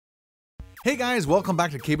Hey guys, welcome back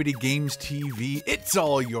to KBDGamesTV. It's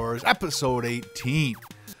all yours, episode 18.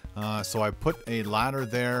 So I put a ladder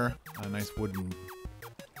there, a nice wooden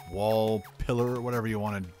wall, pillar, whatever you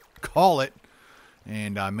want to call it,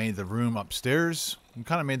 and I made the room upstairs. I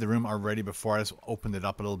kind of made the room already before. I just opened it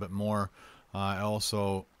up a little bit more. I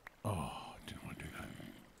also, didn't want to do that.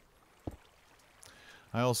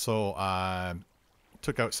 I also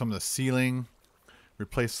took out some of the ceiling,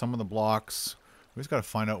 replaced some of the blocks. We just got to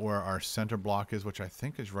find out where our center block is, which I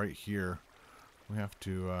think is right here. We have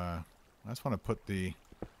to, I just want to put the,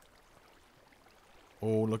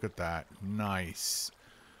 oh, look at that. Nice.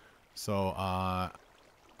 So, I'm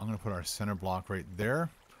going to put our center block right there.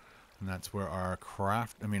 And that's where our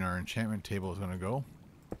our enchantment table is going to go.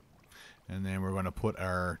 And then we're going to put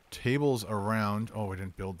our tables around. Oh, we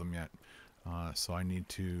didn't build them yet. So I need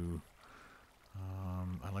to,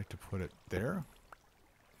 I like to put it there.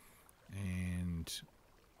 And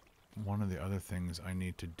one of the other things I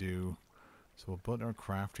need to do, so we'll put our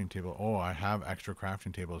crafting table. Oh, I have extra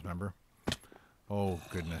crafting tables, remember? Oh,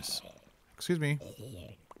 goodness. Excuse me.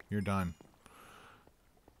 You're done.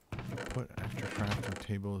 Put extra crafting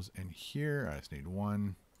tables in here. I just need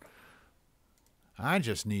one. I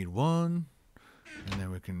just need one. And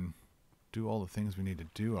then we can do all the things we need to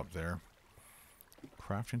do up there.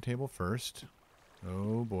 Crafting table first.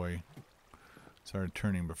 Oh, boy. Started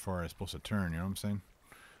turning before I was supposed to turn, you know what I'm saying?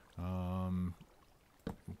 We'll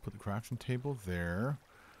put the crafting table there,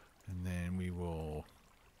 and then we will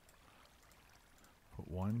put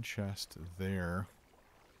one chest there.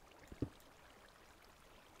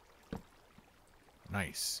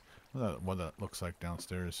 Nice. What that looks like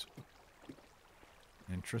downstairs.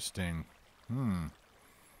 Interesting.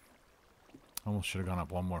 Almost should have gone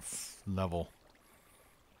up one more level.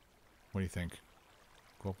 What do you think?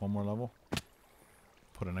 Go up one more level?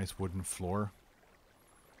 Put a nice wooden floor.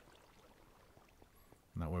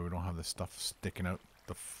 And that way we don't have this stuff sticking out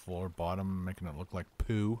the floor bottom, making it look like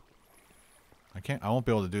poo. I won't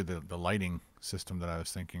be able to do the lighting system that I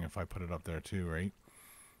was thinking if I put it up there too, right?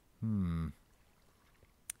 Yeah,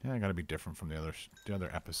 I gotta be different from the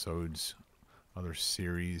other episodes, other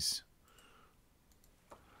series.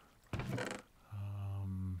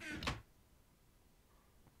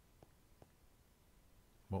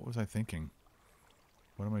 What was I thinking?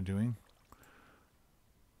 What am I doing?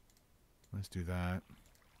 Let's do that.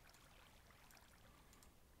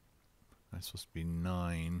 That's supposed to be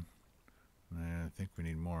 9. I think we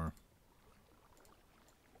need more.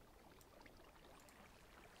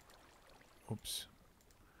 Oops.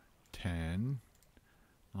 10.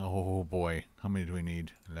 Oh boy. How many do we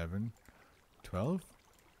need? 11? 12?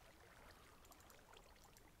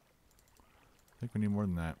 I think we need more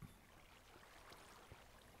than that.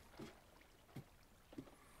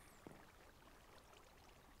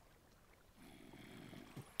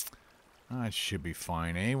 That should be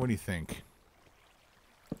fine, eh? What do you think?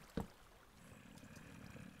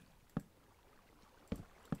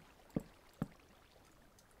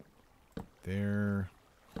 There.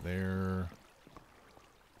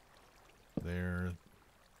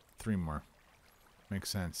 3 more. Makes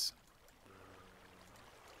sense.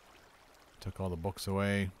 Took all the books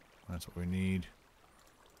away. That's what we need.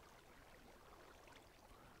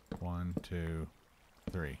 1, 2,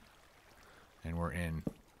 3. And we're in.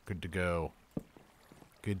 Good to go.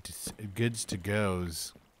 Goods to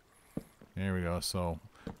goes. There we go. So,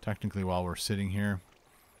 technically while we're sitting here,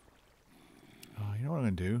 you know what I'm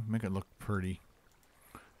going to do? Make it look pretty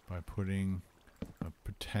by putting a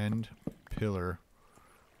pretend pillar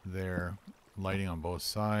there, lighting on both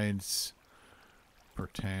sides,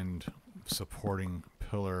 pretend supporting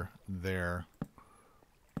pillar there.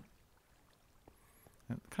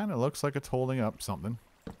 It kind of looks like it's holding up something.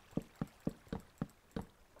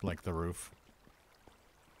 Like the roof.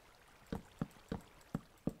 Do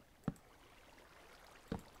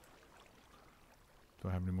I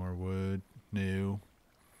have any more wood? No.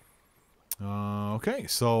 Okay,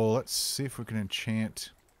 so let's see if we can enchant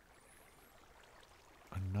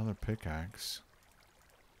another pickaxe.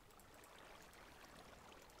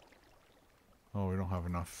 Oh, we don't have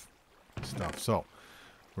enough stuff. So,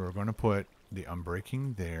 we're going to put the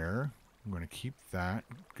unbreaking there. I'm going to keep that.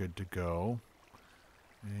 Good to go.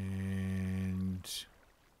 And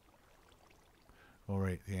all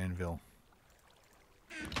right, the anvil.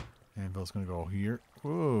 Anvil's gonna go here.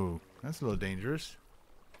 Whoa, that's a little dangerous.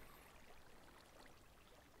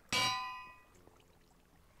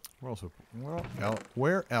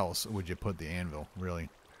 Where else would you put the anvil, really?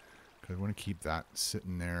 Because I want to keep that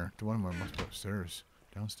sitting there. The one must go upstairs,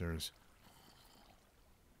 downstairs.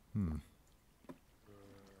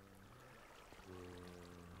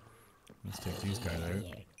 Let's take these guys out.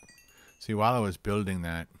 See, while I was building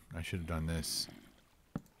that, I should have done this.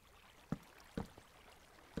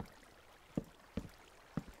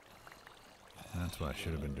 That's what I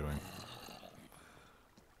should have been doing.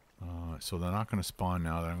 So they're not going to spawn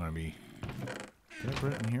now that I'm going to be... Did I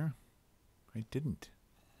put it in here? I didn't.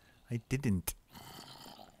 I didn't.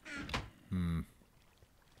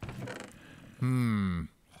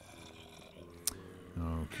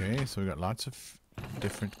 Okay, so we got lots of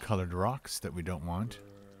different colored rocks that we don't want.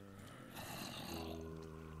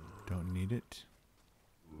 Don't need it.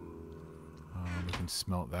 We can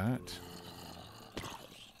smelt that.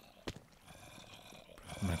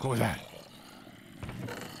 What was that?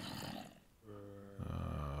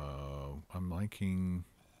 I'm liking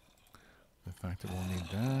the fact that we'll need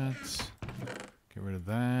that. Get rid of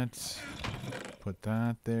that. Put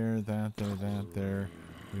that there, that there, that there.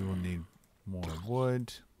 We will need more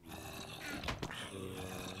wood.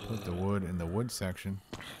 Put the wood in the wood section.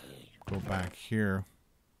 Go back here.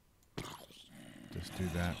 Just do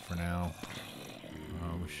that for now.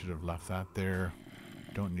 We should have left that there.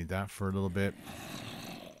 Don't need that for a little bit.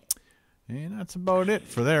 And that's about it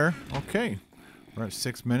for there. Okay. We're at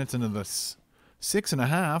 6 minutes into this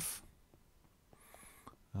 6.5.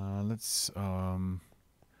 Let's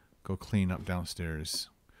go clean up downstairs.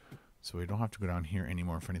 So we don't have to go down here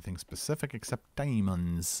anymore for anything specific except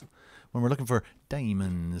diamonds. When we're looking for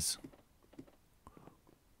diamonds.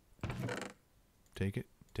 Take it,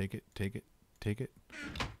 take it, take it, take it.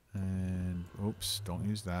 And, oops, don't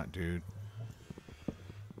use that, dude.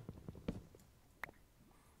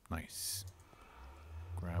 Nice.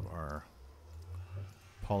 Grab our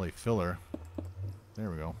polyfiller. There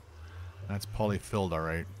we go. That's polyfilled,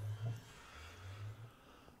 alright.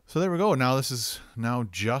 So there we go. Now this is now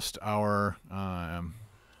just our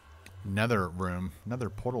nether room, nether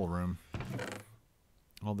portal room.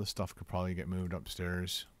 All this stuff could probably get moved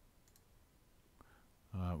upstairs.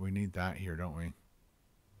 We need that here, don't we?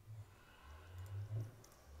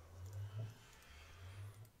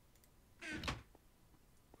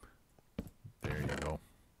 There you go.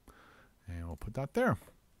 And we'll put that there.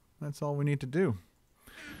 That's all we need to do.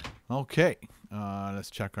 Okay. Let's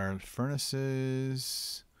check our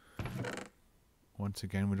furnaces. Once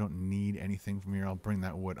again, we don't need anything from here. I'll bring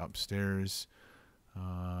that wood upstairs.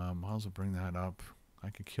 Might as well bring that up. I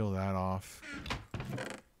could kill that off.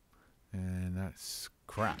 And that's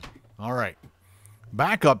crap. All right.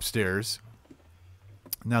 Back upstairs.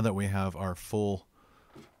 Now that we have our full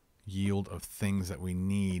yield of things that we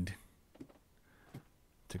need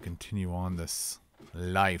to continue on this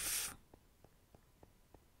life.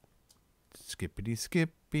 Skippity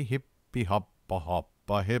skippy hippy hoppa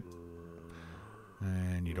hoppa hip.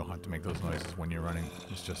 And you don't have to make those noises when you're running.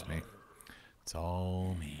 It's just me. It's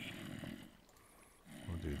all me.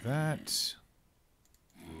 We'll do that.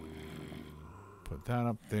 Put that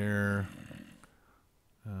up there.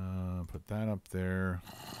 Put that up there.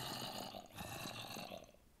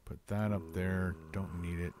 Put that up there. Don't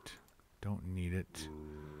need it. Don't need it.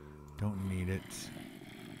 Don't need it.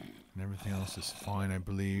 And everything else is fine, I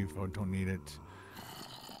believe. Oh, don't need it.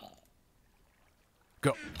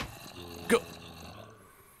 Go. Go.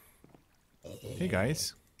 Hey,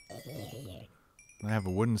 guys. I have a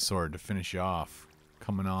wooden sword to finish you off.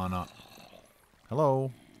 Coming on up.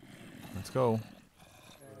 Hello. Let's go.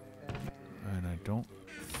 And I don't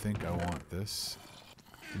think I want this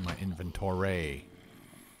in my inventory.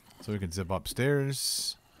 So we can zip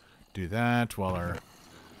upstairs. Do that while our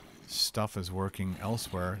stuff is working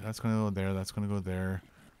elsewhere. That's going to go there. That's going to go there.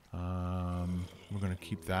 We're going to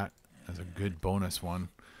keep that as a good bonus one.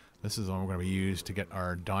 This is the one we're going to use to get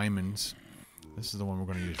our diamonds. This is the one we're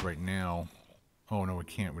going to use right now. Oh, no, we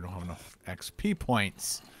can't. We don't have enough XP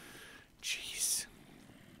points. Jeez.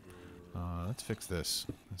 Let's fix this.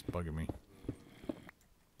 That's bugging me.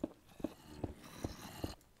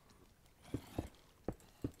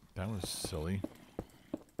 That was silly.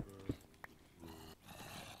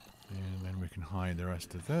 And then we can hide the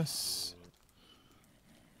rest of this.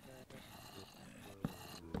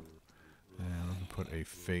 And we can put a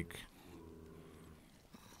fake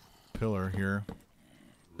pillar here.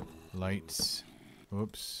 Lights.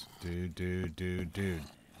 Oops. Dude. We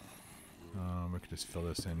could just fill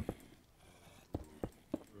this in.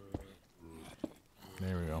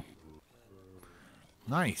 There we go.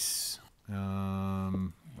 Nice.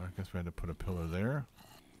 I guess we had to put a pillar there.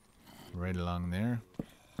 Right along there.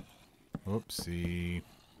 Whoopsie.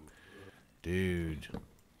 Dude.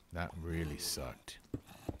 That really sucked.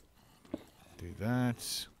 Do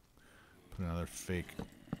that. Put another fake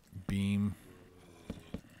beam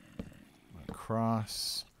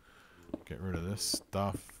across. Get rid of this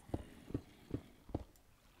stuff.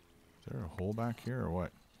 there a hole back here or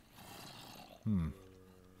what?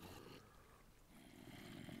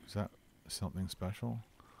 Is that something special?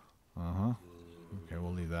 Uh-huh. Okay,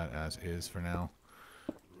 we'll leave that as is for now.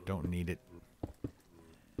 Don't need it.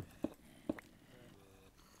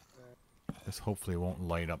 This hopefully won't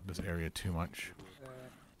light up this area too much.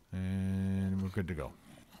 And we're good to go.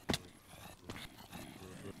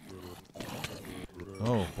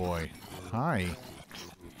 Oh boy. Hi.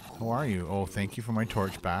 How are you? Oh, thank you for my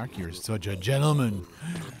torch back. You're such a gentleman.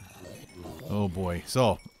 Oh boy.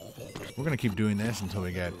 So, we're going to keep doing this until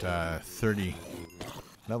we get 30.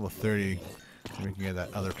 Level 30. So we can get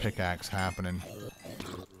that other pickaxe happening.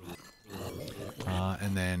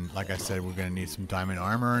 And then, like I said, we're going to need some diamond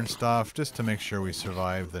armor and stuff just to make sure we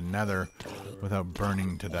survive the nether without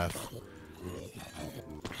burning to death.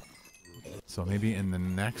 So maybe in the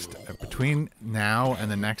next, between now and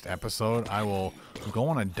the next episode, I will go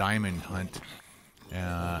on a diamond hunt.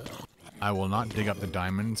 I will not dig up the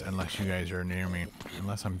diamonds unless you guys are near me,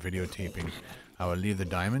 unless I'm videotaping. I will leave the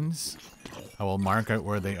diamonds. I will mark out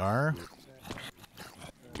where they are.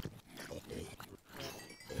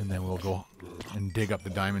 And then we'll go and dig up the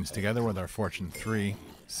diamonds together with our Fortune 3.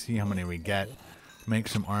 See how many we get. Make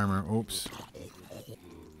some armor. Oops.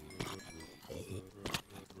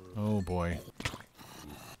 Oh boy.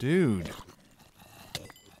 Dude.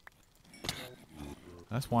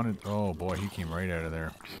 That's wanted. Oh boy, he came right out of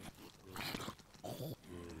there.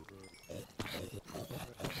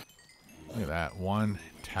 Look at that. One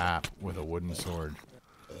tap with a wooden sword.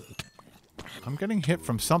 I'm getting hit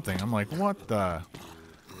from something. I'm like, what the?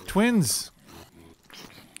 Twins!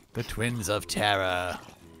 The twins of terror.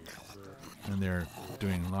 And they're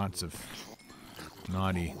doing lots of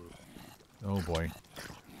naughty. Oh boy.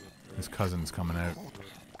 His cousin's coming out.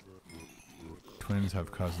 Twins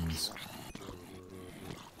have cousins.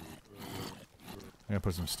 I gotta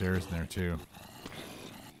put some stairs in there too.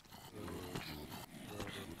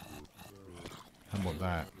 How about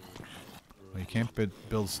that? Well, you can't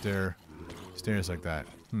build stairs like that.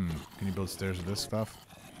 Can you build stairs with this stuff?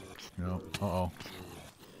 No. Uh-oh.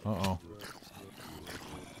 Uh-oh.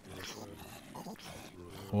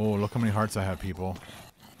 Oh, look how many hearts I have, people.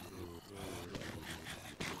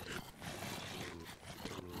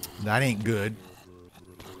 That ain't good.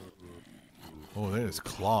 Oh, that is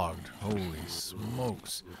clogged. Holy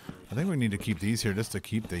smokes. I think we need to keep these here just to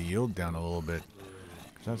keep the yield down a little bit.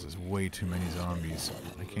 That's just way too many zombies.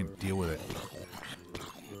 I can't deal with it.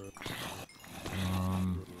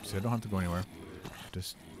 See, I don't have to go anywhere.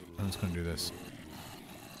 I'm just gonna do this.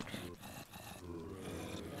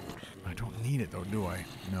 I don't need it though, do I?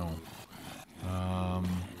 No.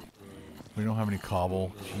 We don't have any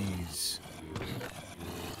cobble. Jeez.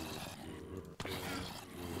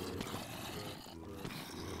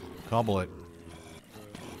 Cobble it.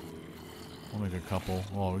 We'll make a couple.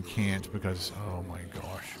 Well, we can't because, oh my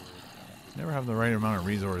gosh. Never have the right amount of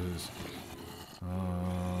resources.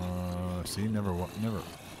 See, never.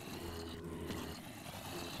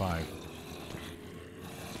 5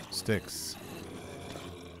 sticks.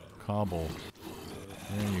 Cobble.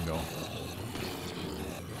 There you go.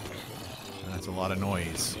 That's a lot of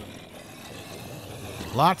noise.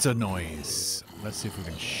 Lots of noise. Let's see if we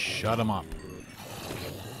can shut them up.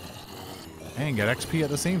 And get XP at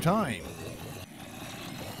the same time.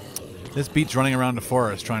 This beats running around the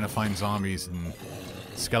forest trying to find zombies and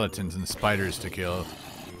skeletons and spiders to kill.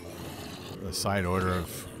 The side order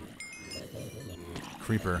of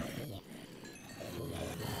creeper.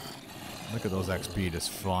 Look at those XP just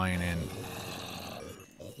flying in.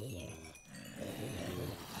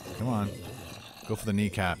 Come on. Go for the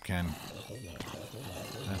kneecap, Ken.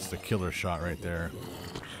 That's the killer shot right there.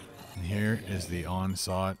 And here is the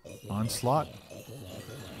onslaught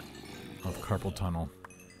of carpal tunnel.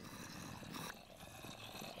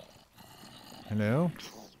 Hello?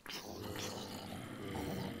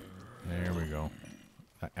 There we go.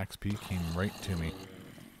 That XP came right to me.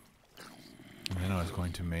 And then I was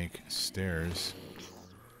going to make stairs.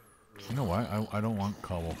 You know what? I don't want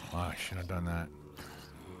cobble. I should have done that.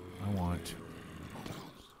 I want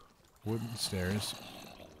wooden stairs.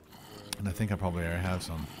 And I think I probably already have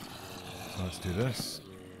some. So let's do this.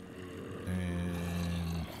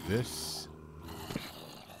 And this.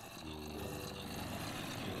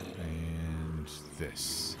 And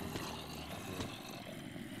this.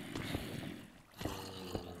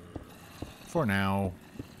 For now.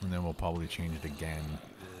 And then we'll probably change it again.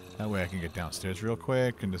 That way I can get downstairs real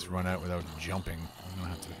quick and just run out without jumping. I'm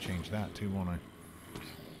going to have to change that too, won't I?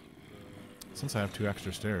 Since I have 2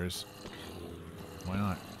 extra stairs, why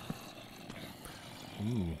not?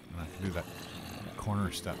 Ooh, and I can do that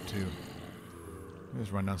corner step too.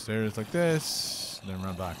 Just run downstairs like this, then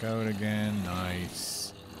run back out again.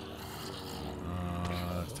 Nice.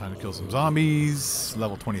 It's time to kill some zombies.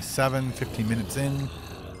 Level 27, 15 minutes in.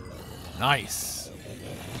 Nice.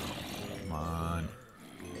 Come on.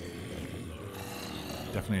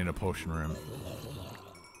 Definitely need a potion room.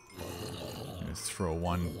 Just throw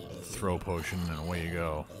one throw potion and away you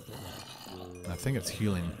go. And I think it's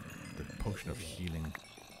healing. The potion of healing.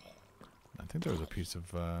 I think there was a piece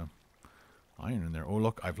of iron in there. Oh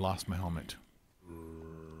look, I've lost my helmet.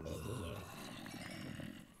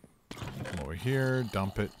 Come over here,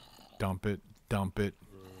 dump it, dump it, dump it.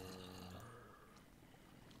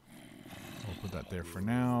 We'll put that there for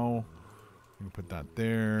now. We can put that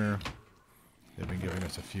there. They've been giving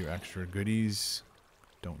us a few extra goodies.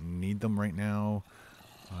 Don't need them right now.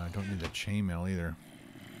 I don't need the chainmail either.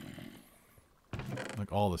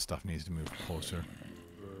 Like all this stuff needs to move closer.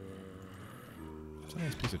 It's a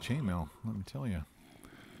nice piece of chainmail, let me tell you.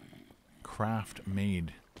 Craft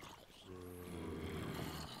made.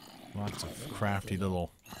 Lots of crafty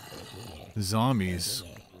little zombies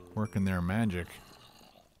working their magic.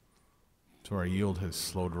 So our yield has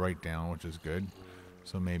slowed right down, which is good.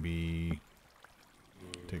 So maybe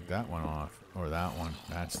take that one off. Or that one.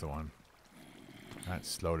 That's the one. That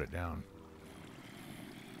slowed it down.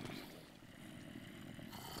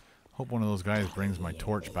 Hope one of those guys brings my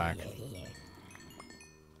torch back.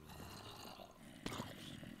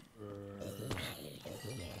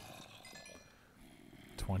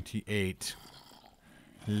 $28.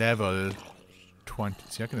 Level 20.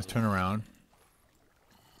 See, I can just turn around.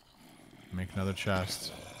 Make another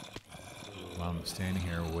chest. While I'm standing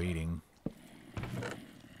here waiting.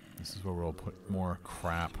 This is where we'll put more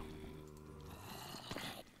crap.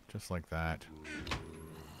 Just like that.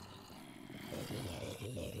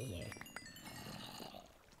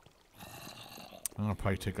 I'm gonna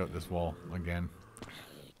probably take out this wall again. We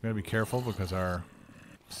gotta be careful because our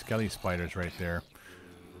skelly spider's right there.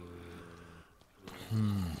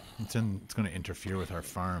 It's gonna interfere with our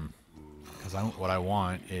farm. Because what I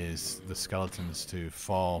want is the skeletons to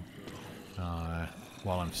fall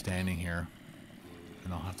while I'm standing here.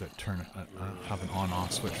 And I'll have to have an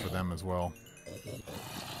on-off switch for them as well.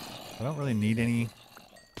 I don't really need any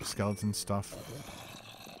skeleton stuff.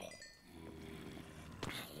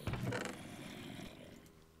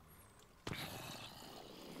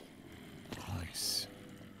 Nice.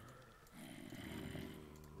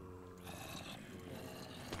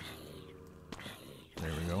 There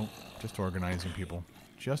we go. Just organizing, people.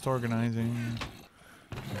 Just organizing.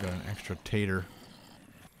 I got an extra tater.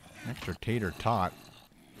 Extra tater tot.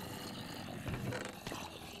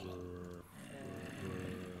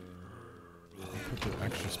 Put the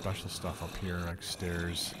extra special stuff up here, like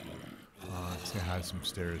stairs. See, I had some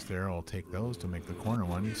stairs there. I'll take those to make the corner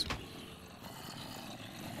ones.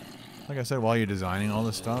 Like I said, while you're designing all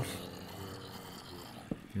this stuff,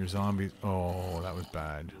 your zombies... Oh, that was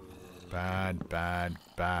bad. Bad, bad,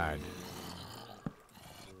 bad.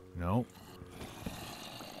 Nope.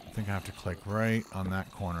 I think I have to click right on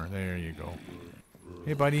that corner. There you go.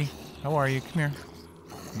 Hey, buddy. How are you? Come here.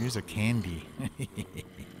 Here's a candy.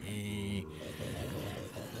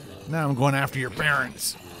 Now I'm going after your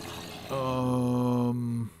parents. I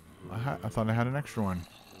thought I had an extra one.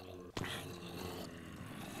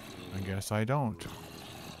 I guess I don't.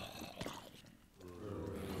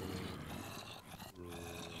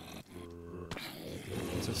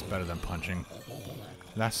 It's just better than punching.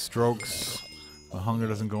 Less strokes. The hunger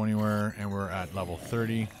doesn't go anywhere, and we're at level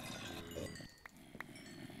 30.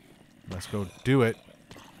 Let's go do it.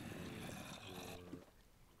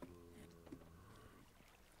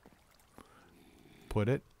 Put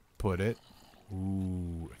it. Put it.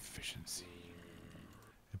 Ooh, efficiency.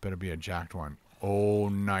 It better be a jacked one. Oh,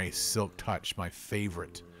 nice. Silk Touch, my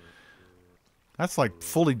favorite. That's like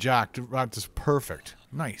fully jacked. That's just perfect.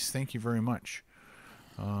 Nice. Thank you very much.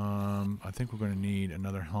 I think we're going to need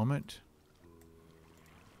another helmet.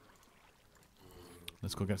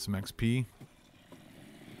 Let's go get some XP.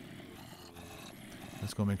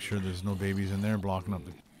 Let's go make sure there's no babies in there blocking up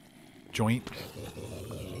the joint.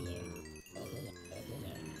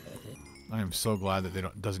 I am so glad that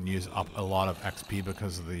it doesn't use up a lot of XP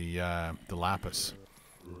because of the lapis.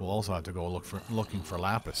 We'll also have to go looking for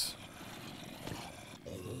lapis.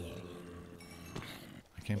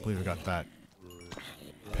 I can't believe we got that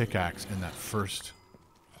pickaxe in that first.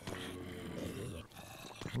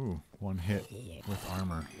 Ooh, one hit with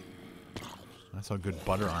armor. That's how good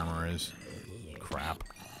butter armor is. Crap.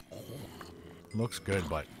 Looks good,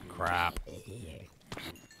 but crap.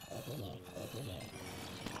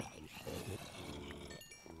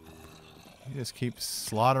 You just keep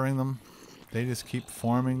slaughtering them. They just keep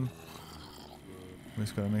forming. We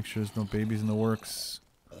just gotta make sure there's no babies in the works.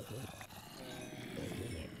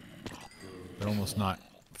 They're almost not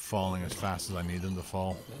falling as fast as I need them to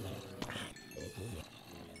fall.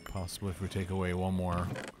 Possibly if we take away one more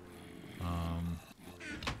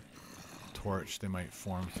torch, they might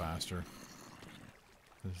form faster.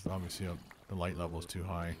 There's obviously the light level is too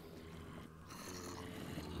high.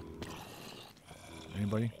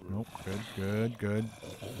 Anybody? Nope. Good, good, good.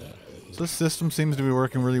 So this system seems to be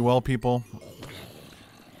working really well, people.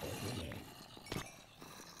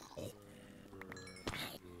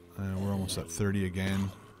 And we're almost at 30 again.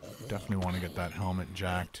 Definitely want to get that helmet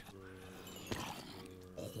jacked.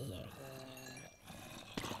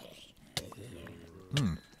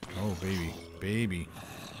 Oh, baby. Baby.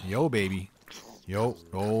 Yo, baby. Yo.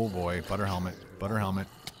 Oh, boy. Butter helmet. Butter helmet.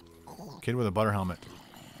 Kid with a butter helmet.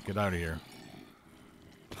 Get out of here.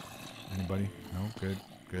 Anybody? No? Good.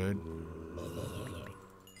 Good.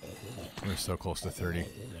 We're so close to 30. I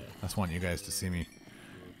just want you guys to see me.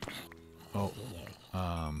 Oh.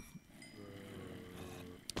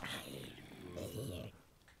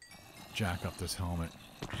 Jack up this helmet.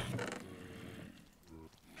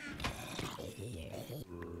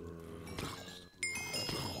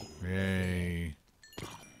 Yay.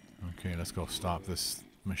 Okay, let's go stop this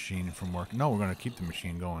machine from working. No, we're going to keep the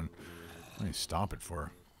machine going. What do you stop it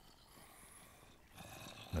for?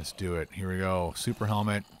 Let's do it. Here we go. Super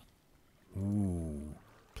helmet. Ooh.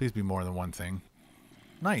 Please be more than one thing.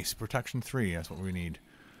 Nice. Protection 3. That's what we need.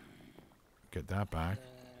 Get that back.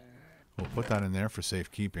 We'll put that in there for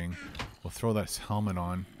safekeeping. We'll throw that helmet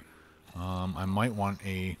on. I might want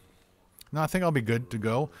a... No, I think I'll be good to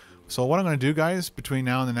go. So what I'm going to do, guys, between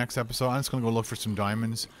now and the next episode, I'm just going to go look for some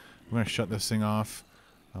diamonds. I'm going to shut this thing off.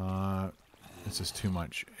 It's just too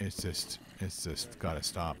much. It's just got to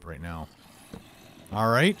stop right now. All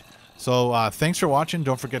right. So thanks for watching.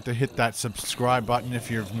 Don't forget to hit that subscribe button if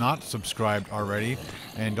you've not subscribed already.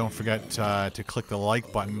 And don't forget to click the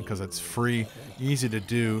like button because it's free, easy to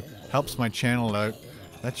do. Helps my channel out.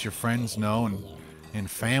 Lets your friends know and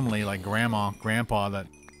family like grandma, grandpa that,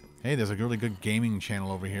 hey, there's a really good gaming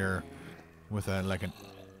channel over here with like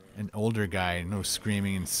an older guy. No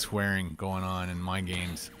screaming and swearing going on in my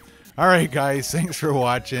games. All right, guys. Thanks for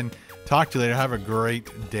watching. Talk to you later. Have a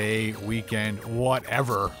great day, weekend,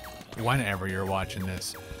 whatever, whenever you're watching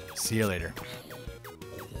this. See you later.